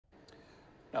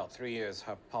Now, 3 years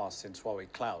have passed since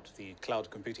Huawei Cloud, the cloud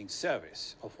computing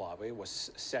service of Huawei,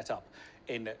 was set up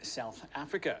in South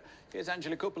Africa. Here's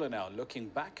Angela Coppola now, looking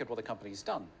back at what the company's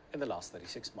done in the last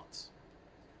 36 months.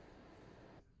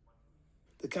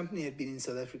 The company had been in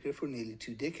South Africa for nearly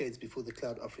 2 decades before the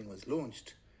cloud offering was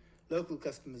launched. Local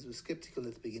customers were skeptical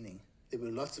at the beginning. There were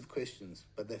lots of questions,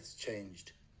 but that's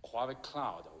changed. Huawei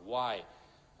Cloud, why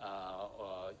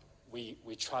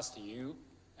we trust you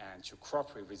and to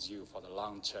cooperate with you for the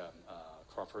long-term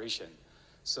cooperation.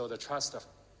 So the trust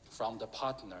from the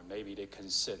partner, maybe they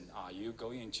concern, are you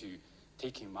going to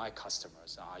taking my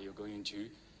customers? Are you going to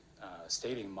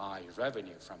stealing my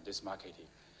revenue from this marketing?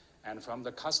 And from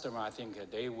the customer, I think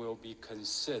they will be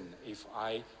concerned if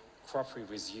I cooperate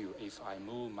with you, if I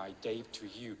move my data to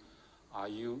you, are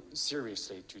you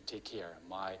seriously to take care of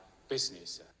my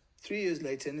business? 3 years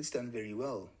later, and it's done very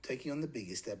well, taking on the big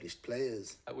established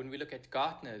players. When we look at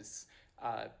Gartner's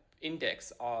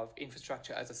index of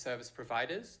infrastructure as a service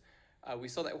providers, we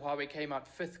saw that Huawei came out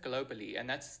 5th globally, and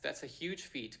that's a huge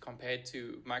feat compared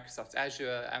to Microsoft's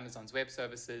Azure, Amazon's Web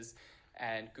Services,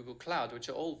 and Google Cloud, which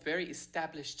are all very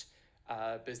established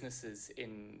businesses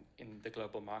in the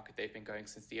global market. They've been going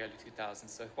since the early 2000s.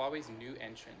 So Huawei's new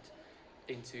entrant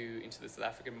into the South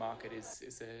African market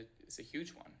is a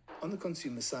huge one. On the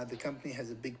consumer side, the company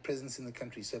has a big presence in the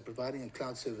country, so providing a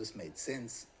cloud service made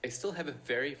sense. They still have a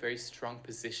very, very strong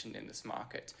position in this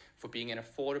market for being an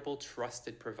affordable,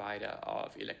 trusted provider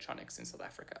of electronics in South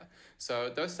Africa. So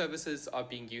those services are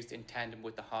being used in tandem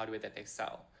with the hardware that they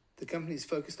sell. The company is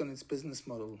focused on its business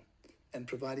model and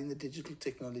providing the digital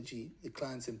technology the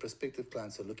clients and prospective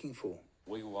clients are looking for.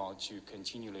 We want to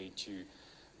continually to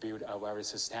build a very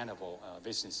sustainable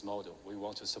business model. We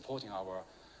want to support our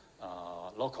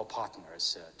local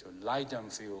partners to let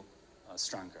them feel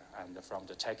stronger, and from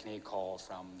the technical,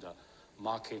 from the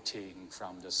marketing,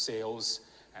 from the sales,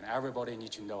 and everybody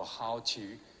needs to know how to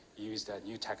use the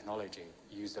new technology,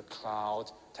 use the cloud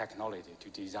technology to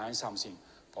design something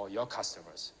for your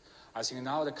customers. I think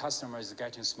now the customer is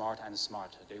getting smarter and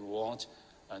smarter. They want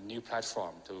a new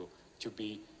platform to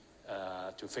be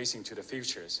to face into the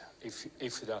futures.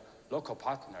 If the local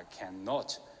partner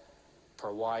cannot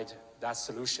provide that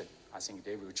solution, I think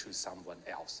they will choose someone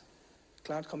else.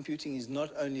 Cloud computing is not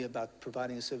only about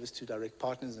providing a service to direct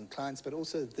partners and clients, but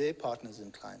also their partners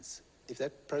and clients. If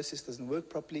that process doesn't work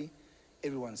properly,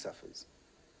 everyone suffers.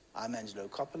 I'm Angelo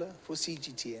Coppola for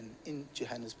CGTN in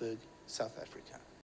Johannesburg, South Africa.